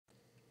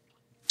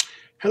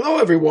Hello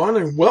everyone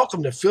and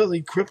welcome to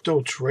Philly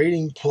Crypto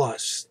Trading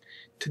Plus.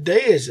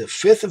 Today is the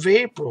 5th of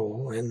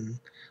April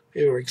and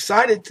we're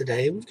excited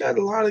today. We've got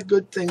a lot of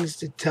good things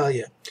to tell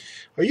you.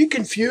 Are you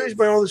confused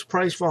by all this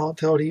price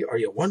volatility? Are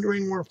you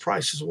wondering where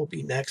prices will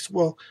be next?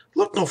 Well,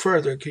 look no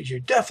further because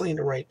you're definitely in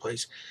the right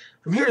place.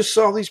 I'm here to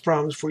solve these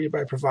problems for you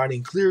by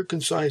providing clear,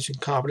 concise,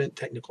 and competent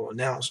technical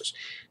analysis.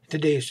 In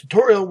today's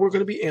tutorial, we're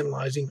going to be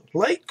analyzing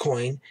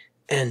Litecoin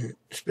and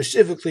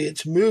specifically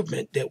its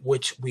movement, that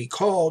which we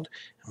called,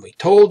 and we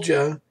told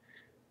you,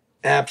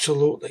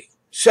 absolutely.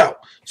 So,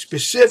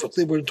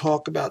 specifically, we're going to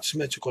talk about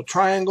symmetrical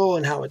triangle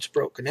and how it's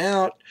broken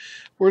out.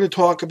 We're going to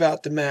talk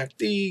about the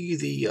MACD,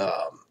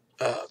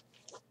 the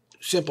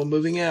simple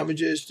moving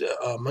averages,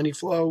 the money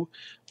flow,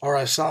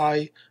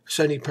 RSI,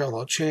 ascending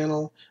parallel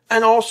channel,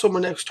 and also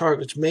my next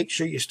targets. Make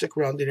sure you stick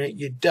around in it.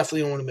 You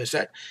definitely don't want to miss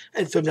that.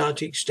 And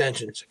Fibonacci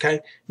extensions, okay?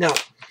 Now,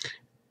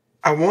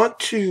 I want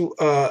to,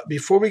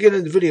 before we get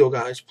into the video,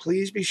 guys,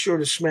 please be sure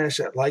to smash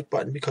that like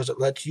button because it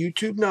lets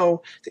YouTube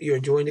know that you're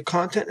enjoying the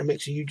content and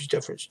makes a huge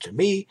difference to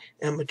me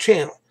and my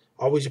channel.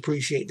 Always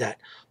appreciate that.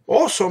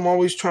 Also, I'm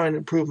always trying to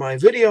improve my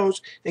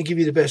videos and give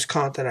you the best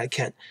content I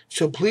can.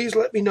 So please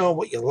let me know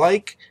what you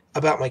like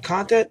about my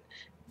content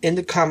in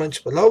the comments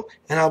below,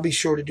 and I'll be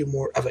sure to do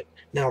more of it.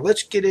 Now,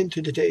 let's get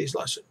into today's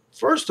lesson.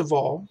 First of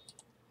all,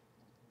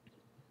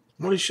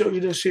 I want to show you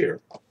this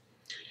here.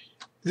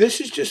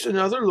 This is just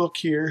another look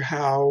here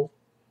how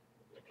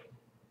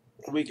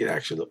we can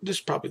actually look. This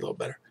is probably a little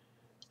better.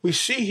 We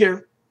see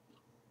here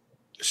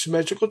a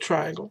symmetrical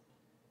triangle.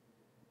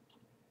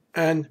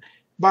 And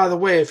by the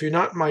way, if you're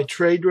not in my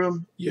trade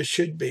room, you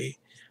should be.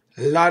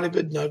 A lot of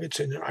good nuggets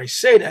in there. I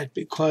say that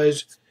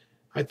because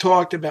I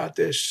talked about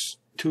this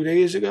 2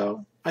 days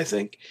ago, I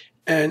think.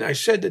 And I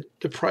said that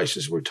the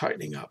prices were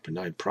tightening up. And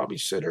I probably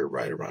said it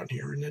right around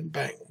here. And then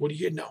bang, what do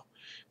you know?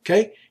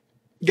 Okay?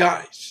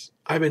 Guys,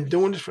 I've been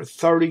doing this for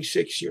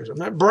 36 years. I'm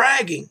not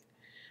bragging.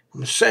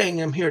 I'm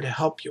saying I'm here to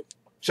help you.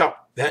 So,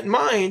 that in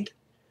mind,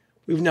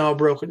 we've now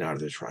broken out of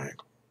the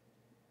triangle.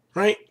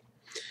 Right?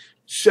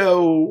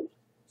 So,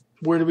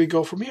 where do we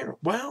go from here?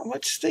 Well,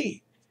 let's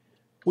see.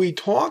 We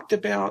talked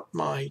about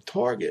my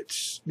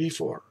targets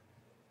before.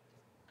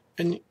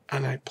 And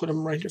I put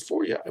them right here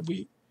for you.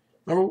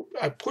 Remember,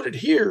 I put it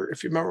here,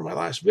 if you remember my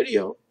last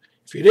video.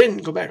 If you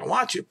didn't, go back and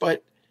watch it.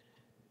 But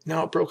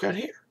now it broke out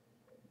here.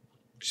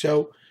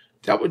 So,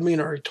 that would mean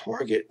our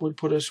target would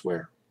put us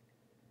where?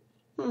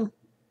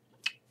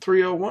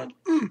 301?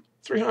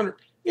 300.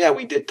 Yeah,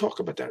 we did talk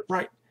about that.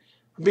 Right.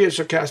 I'm being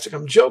sarcastic.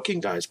 I'm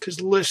joking, guys,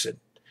 because listen,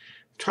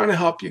 I'm trying to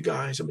help you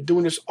guys. I've been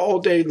doing this all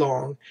day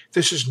long.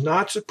 This is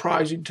not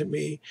surprising to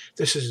me.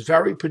 This is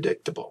very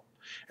predictable.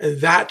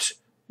 And that's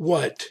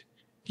what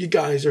you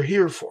guys are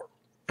here for.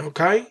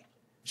 Okay?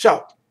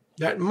 So,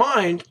 that in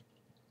mind,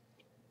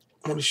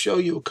 I want to show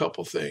you a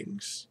couple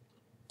things.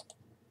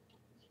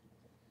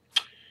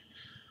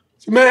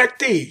 The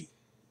MACD,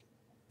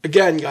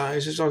 again,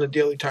 guys, is on a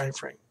daily time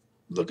frame.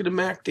 Look at the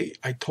MACD.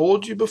 I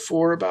told you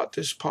before about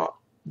this pop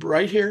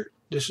right here.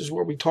 This is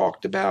where we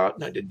talked about,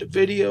 and I did the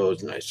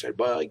videos, and I said,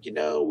 well, you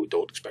know, we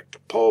don't expect a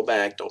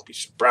pullback. Don't be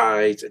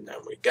surprised. And then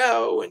we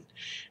go. And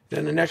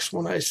then the next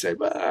one I said,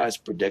 well, it's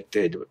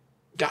predicted.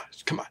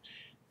 Guys, come on.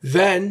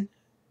 Then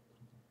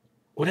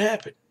what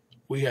happened?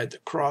 We had the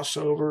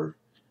crossover,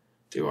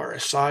 the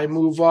RSI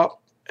move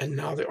up, and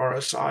now the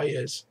RSI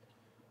is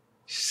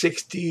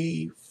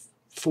 64.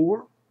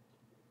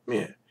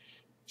 Yeah.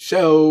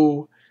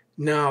 So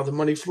now the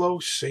money flow,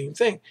 same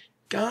thing.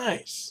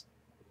 Guys,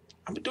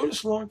 I've been doing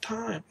this a long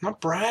time. I'm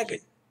not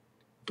bragging,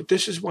 but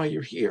this is why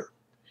you're here.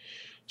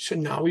 So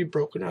now we've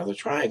broken out of the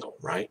triangle,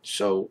 right?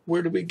 So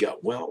where do we go?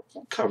 Well,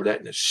 we'll cover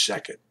that in a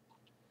second.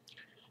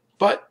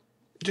 But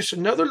just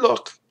another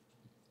look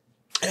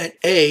at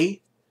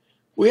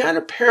we had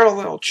a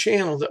parallel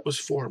channel that was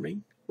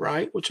forming,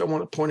 right? Which I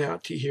want to point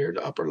out to you here,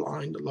 the upper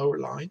line, the lower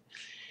line.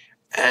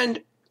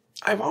 And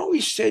I've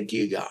always said to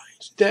you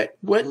guys that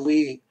when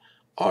we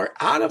are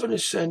out of an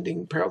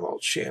ascending parallel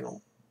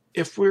channel,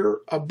 if we're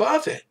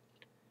above it,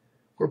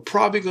 we're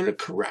probably going to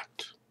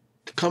correct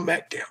to come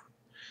back down.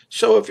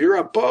 So if you're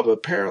above a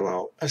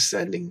parallel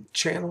ascending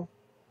channel,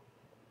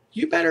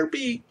 you better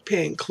be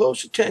paying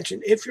close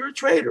attention, if you're a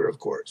trader, of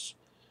course,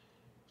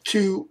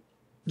 to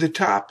the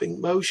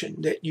topping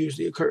motion that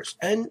usually occurs.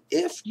 And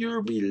if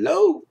you're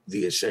below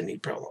the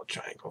ascending parallel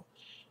triangle,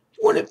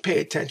 want to pay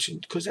attention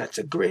because that's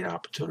a great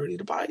opportunity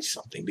to buy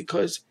something.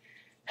 Because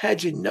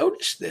had you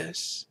noticed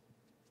this,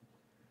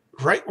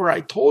 right where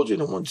I told you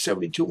the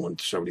 172,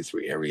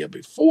 173 area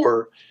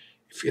before,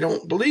 if you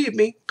don't believe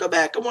me, go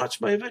back and watch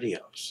my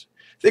videos.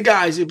 The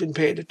guys who've been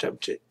paying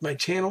attention to my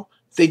channel,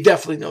 they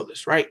definitely know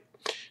this, right?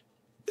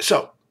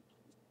 So,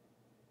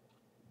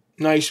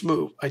 nice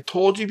move. I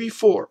told you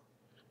before,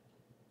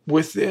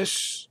 with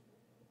this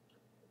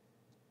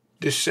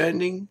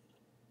descending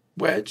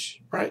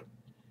wedge, right?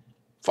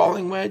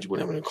 Falling wedge,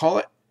 whatever I'm going to call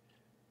it,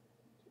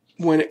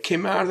 when it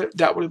came out of it,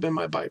 that would have been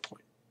my buy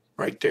point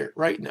right there,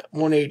 right in the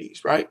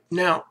 180s, right?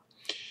 Now,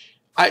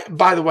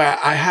 by the way,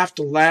 I have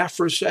to laugh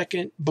for a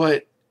second,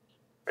 but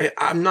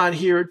I'm not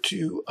here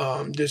to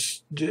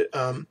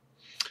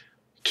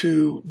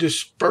to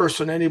disperse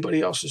on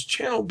anybody else's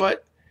channel,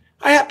 but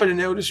I happen to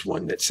notice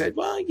one that said,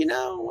 well, you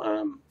know,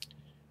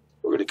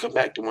 we're going to come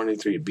back to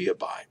 183 to be a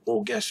buy.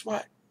 Well, guess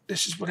what?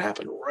 This is what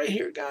happened right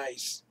here,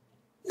 guys.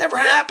 Never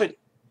happened.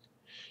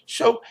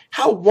 So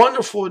how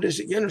wonderful it is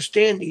that you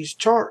understand these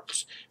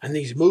charts and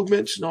these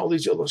movements and all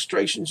these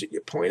illustrations that you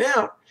point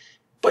out.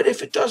 But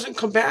if it doesn't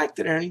come back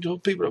to there and you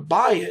told people to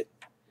buy it,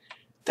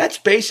 that's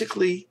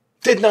basically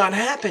did not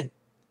happen.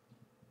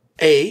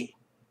 A,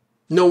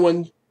 no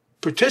one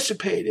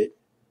participated,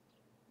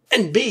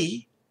 and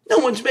B, no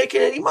one's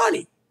making any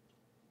money.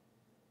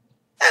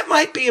 That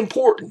might be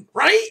important,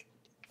 right?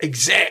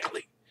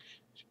 Exactly.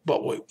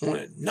 But what we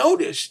want to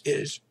notice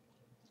is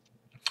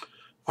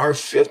our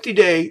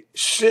 50-day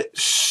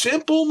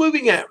simple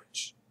moving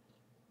average,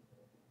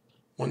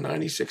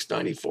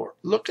 196.94.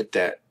 Look at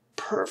that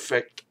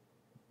perfect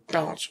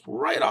bounce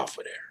right off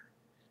of there,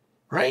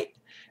 right?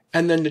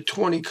 And then the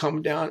 20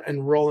 come down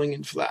and rolling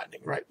and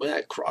flattening, right? Well,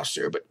 that crossed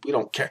there, but we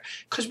don't care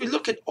because we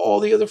look at all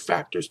the other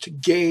factors to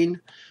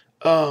gain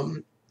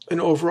an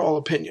overall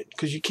opinion,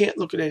 because you can't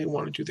look at any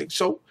one or two things.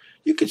 So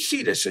you can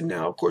see this, and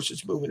now, of course,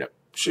 it's moving up.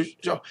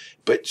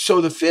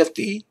 So the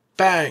 50,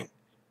 bang,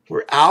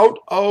 we're out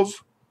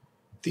of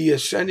the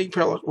ascending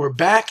parallel. We're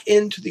back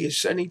into the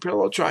ascending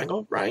parallel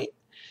triangle, right?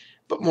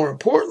 But more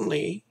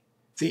importantly,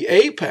 the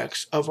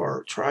apex of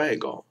our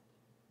triangle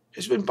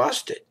has been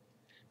busted.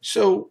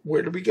 So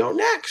where do we go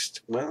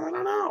next? Well, I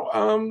don't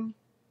know.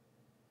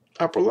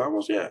 Upper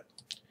levels, yeah.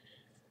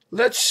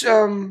 Let's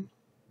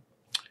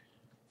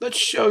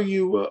show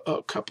you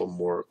a couple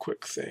more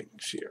quick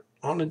things here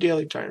on the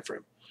daily time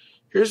frame.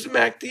 Here's the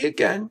MACD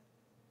again.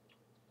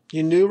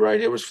 You knew right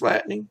here was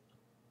flattening.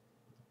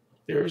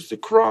 There's the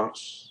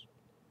cross.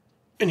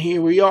 And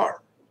here we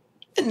are.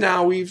 And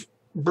now we've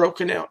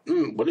broken out.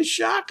 What a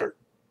shocker.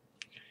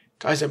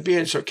 Guys, I'm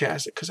being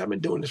sarcastic because I've been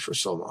doing this for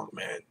so long,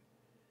 man.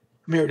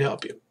 I'm here to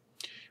help you.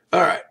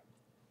 All right.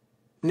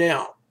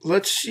 Now,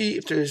 let's see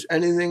if there's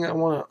anything I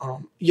want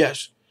to,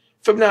 yes,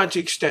 Fibonacci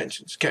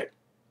extensions. Okay.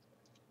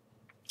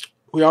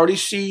 We already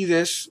see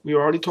this. We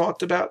already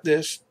talked about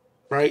this,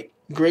 right?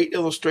 Great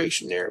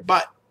illustration there.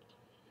 But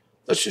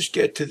let's just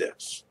get to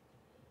this.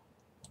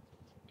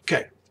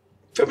 Okay.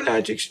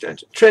 Fibonacci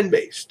extension,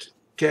 trend-based.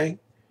 Okay.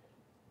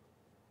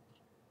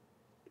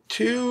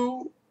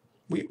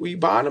 We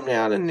bottomed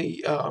out in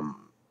the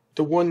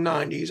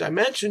 190s. I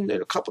mentioned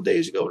that a couple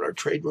days ago in our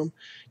trade room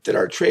that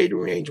our trade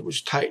range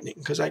was tightening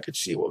because I could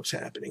see what was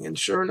happening. And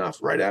sure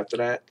enough, right after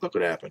that, look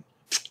what happened.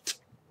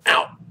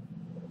 Ow.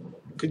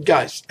 Good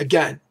guys.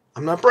 Again,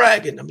 I'm not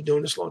bragging. I've been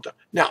doing this a long time.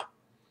 Now,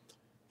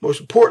 most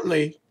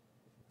importantly,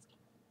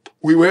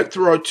 we went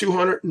through our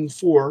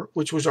 204,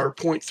 which was our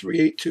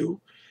 0.382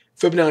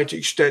 Fibonacci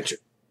extension.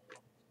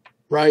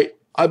 Right?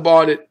 I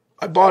bought it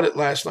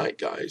last night,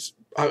 guys.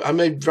 I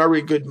made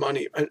very good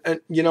money.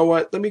 And you know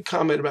what? Let me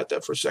comment about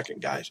that for a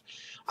second, guys.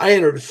 I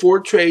entered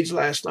 4 trades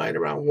last night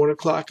around 1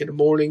 o'clock in the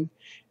morning.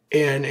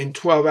 And in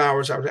 12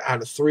 hours, I was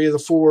out of 3 of the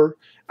 4.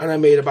 And I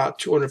made about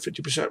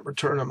 250%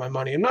 return on my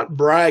money. I'm not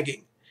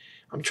bragging.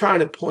 I'm trying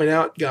to point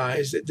out,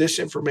 guys, that this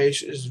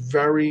information is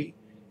very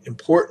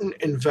important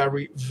and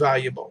very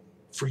valuable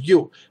for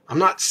you. I'm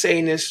not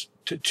saying this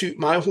to toot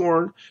my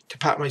horn, to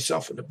pat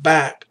myself in the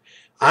back.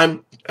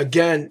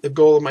 Again, the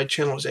goal of my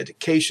channel is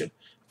education.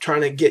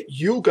 Trying to get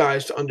you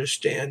guys to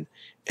understand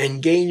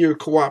and gain your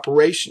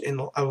cooperation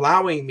in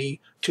allowing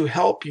me to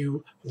help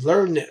you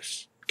learn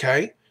this.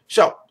 Okay?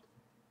 So,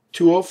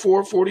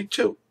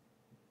 204.42.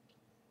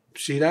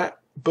 See that?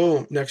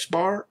 Boom. Next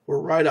bar, we're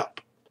right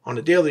up. On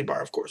the daily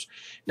bar, of course.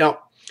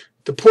 Now,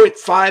 the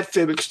 0.5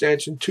 fib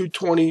extension,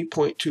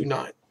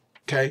 220.29.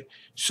 Okay?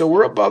 So,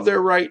 we're above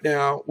there right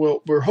now.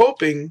 Well, we're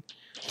hoping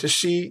to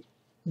see.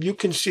 You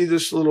can see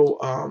this little,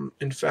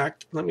 in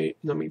fact, let me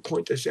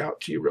point this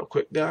out to you real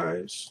quick,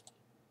 guys.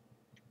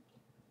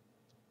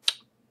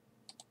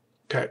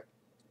 Okay.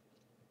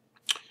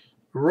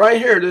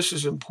 Right here, this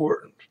is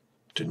important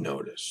to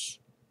notice.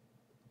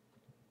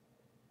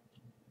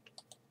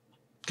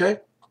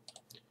 Okay.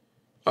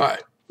 All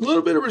right. A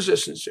little bit of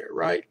resistance there,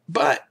 right?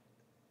 But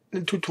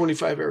in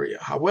 225 area.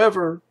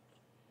 However,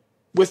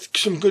 with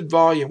some good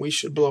volume, we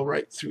should blow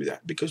right through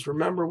that. Because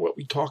remember what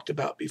we talked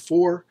about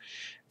before.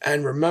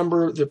 And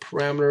remember the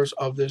parameters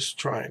of this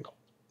triangle.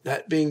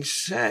 That being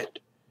said,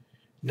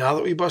 now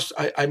that we bust,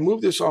 I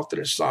moved this off to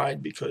the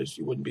side because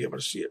you wouldn't be able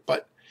to see it.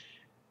 But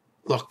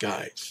look,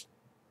 guys,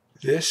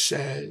 this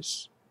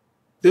says,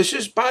 this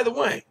is, by the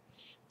way,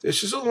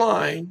 this is a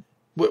line,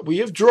 what we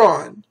have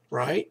drawn,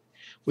 right?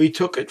 We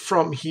took it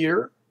from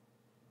here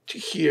to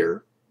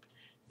here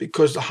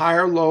because the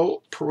higher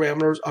low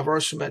parameters of our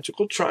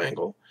symmetrical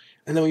triangle.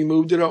 And then we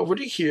moved it over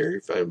to here.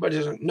 If anybody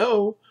doesn't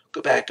know,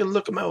 go back and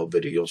look at my old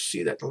video. You'll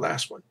see that, the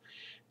last one.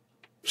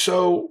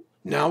 So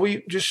now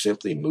we just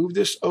simply move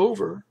this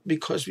over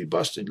because we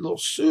busted a little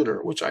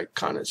sooner, which I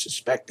kind of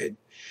suspected.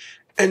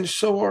 And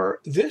so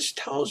this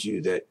tells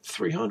you that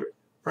 300,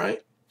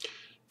 right?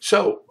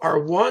 So our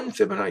one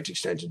Fibonacci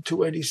extension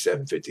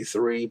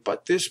 287.53,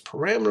 but this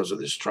parameters of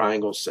this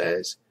triangle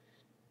says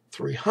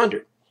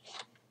 300.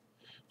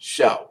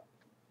 So,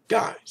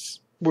 guys,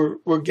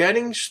 we're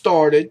getting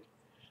started.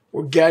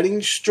 We're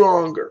getting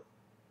stronger.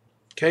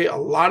 Okay, a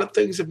lot of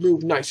things have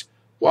moved nice.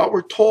 While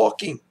we're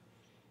talking,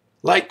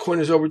 LITECOIN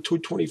is over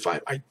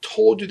 225. I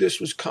told you this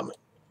was coming.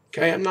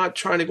 Okay, I'm not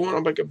trying to go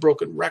on like a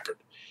broken record.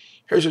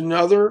 Here's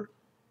another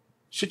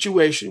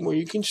situation where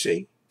you can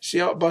see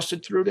how it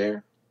busted through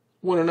there?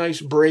 What a nice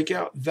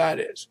breakout that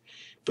is.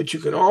 But you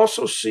can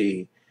also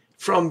see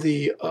from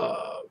the,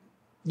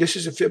 this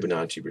is a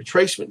Fibonacci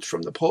retracement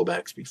from the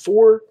pullbacks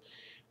before.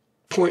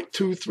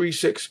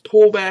 0.236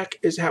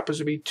 pullback happens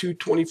to be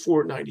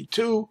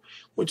 224.92,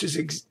 which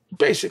is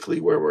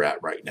basically where we're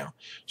at right now.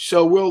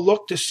 So we'll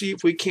look to see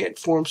if we can't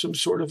form some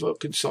sort of a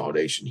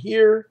consolidation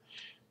here.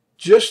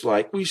 Just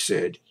like we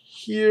said,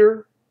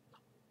 here,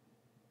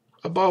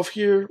 above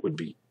here would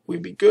be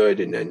good,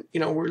 and then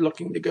we're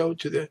looking to go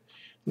to the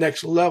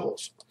next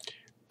levels.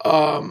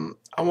 I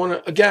want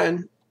to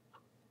again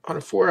on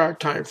a 4-hour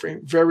time frame,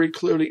 very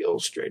clearly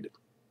illustrated,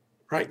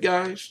 right,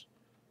 guys?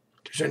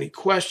 If there's any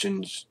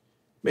questions,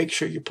 make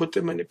sure you put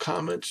them in the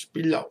comments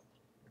below.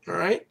 All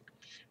right.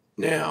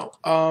 Now,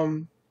 I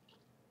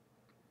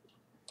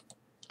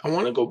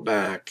want to go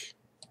back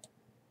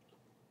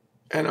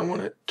and I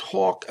want to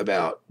talk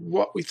about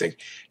what we think.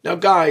 Now,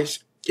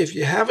 guys, if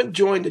you haven't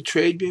joined the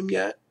Trade Beam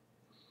yet,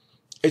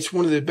 it's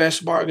one of the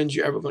best bargains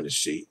you're ever going to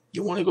see.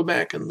 You want to go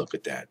back and look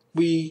at that.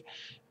 Me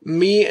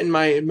and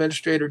my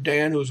administrator,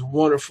 Dan, who's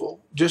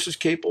wonderful, just as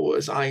capable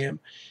as I am,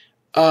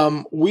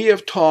 we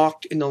have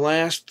talked in the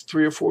last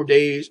 3 or 4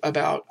 days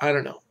about, I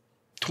don't know,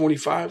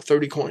 25,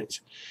 30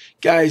 coins.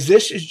 Guys,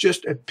 this is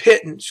just a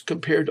pittance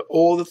compared to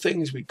all the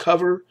things we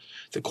cover,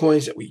 the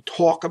coins that we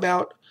talk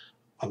about.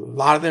 A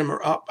lot of them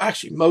are up.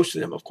 Actually, most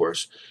of them, of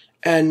course.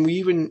 And we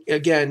even,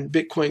 again,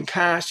 Bitcoin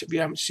Cash, if you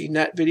haven't seen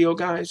that video,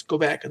 guys, go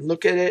back and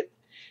look at it.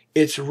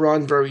 It's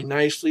run very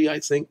nicely, I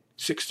think,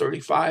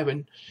 635.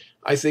 And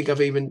I think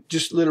I've even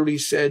just literally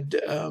said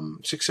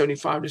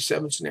 675 to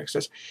 7's in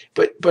excess.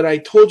 But I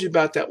told you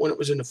about that when it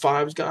was in the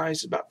 5s,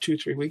 guys, about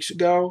 2-3 weeks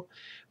ago.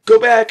 Go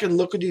back and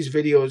look at these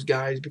videos,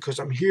 guys, because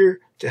I'm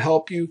here to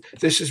help you.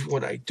 This is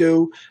what I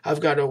do. I've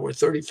got over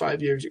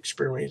 35 years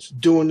experience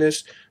doing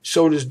this.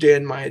 So does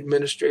Dan, my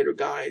administrator,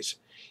 guys.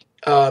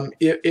 Some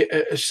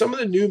of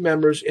the new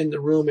members in the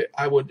room,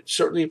 I would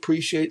certainly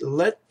appreciate.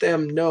 Let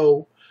them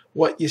know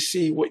what you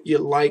see, what you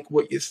like,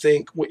 what you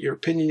think, what your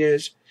opinion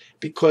is,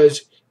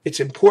 because it's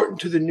important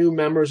to the new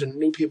members and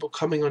new people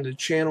coming onto the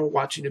channel,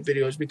 watching the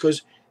videos,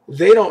 because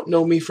they don't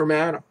know me from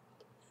Adam.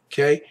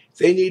 Okay?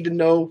 They need to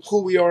know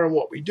who we are and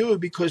what we do,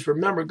 because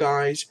remember,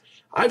 guys,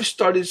 I've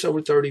studied this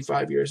over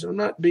 35 years, and I'm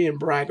not being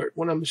braggart.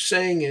 What I'm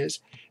saying is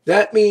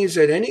that means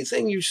that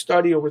anything you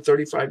study over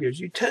 35 years,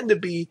 you tend to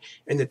be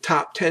in the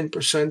top 10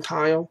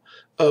 percentile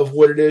of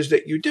what it is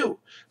that you do.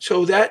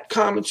 So that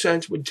common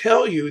sense would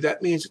tell you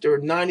that means that there are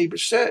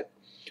 90%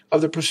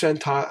 of the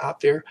percentile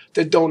out there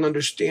that don't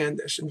understand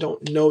this and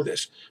don't know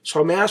this. So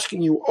I'm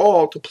asking you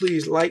all to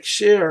please like,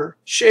 share,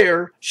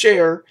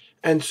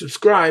 and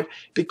subscribe,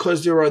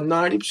 because there are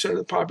 90% of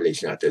the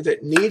population out there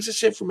that needs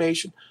this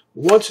information,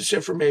 wants this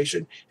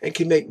information, and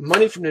can make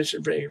money from this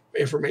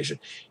information.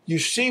 You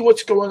see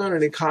what's going on in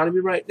the economy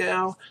right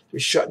now.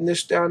 They're shutting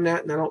this down,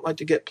 that, and I don't like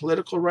to get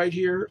political right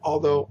here,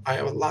 although I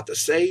have a lot to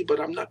say, but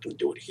I'm not going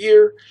to do it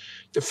here.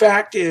 The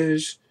fact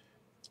is,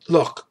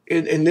 look,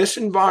 in this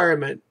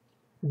environment,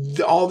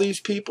 all these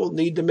people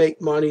need to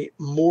make money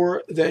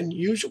more than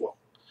usual.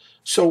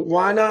 So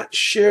why not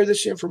share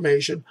this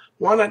information?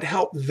 Why not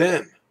help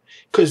them?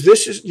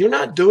 Because you're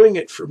not doing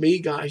it for me,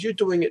 guys. You're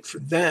doing it for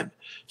them.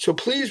 So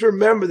please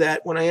remember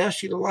that when I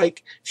ask you to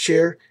like,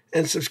 share,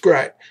 and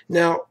subscribe.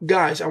 Now,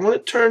 guys, I want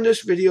to turn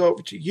this video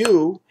over to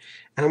you,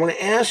 and I want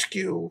to ask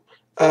you,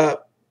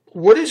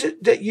 what is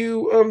it that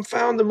you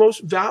found the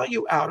most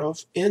value out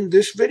of in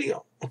this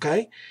video?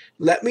 Okay?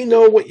 Let me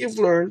know what you've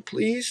learned,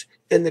 please,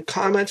 in the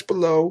comments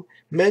below.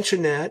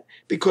 Mention that,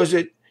 because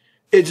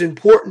it's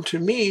important to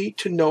me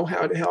to know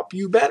how to help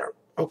you better.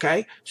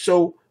 Okay?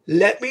 So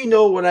let me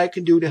know what I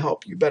can do to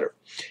help you better.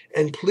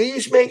 And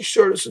please make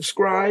sure to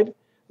subscribe,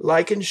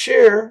 like, and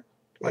share,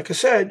 like I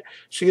said,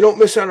 so you don't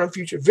miss out on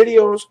future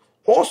videos.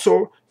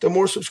 Also, the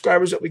more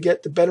subscribers that we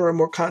get, the better and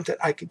more content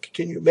I can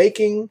continue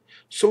making.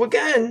 So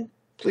again,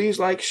 please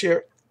like,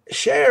 share,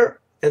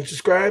 and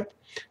subscribe.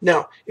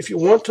 Now, if you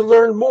want to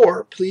learn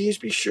more, please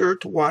be sure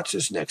to watch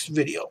this next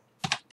video.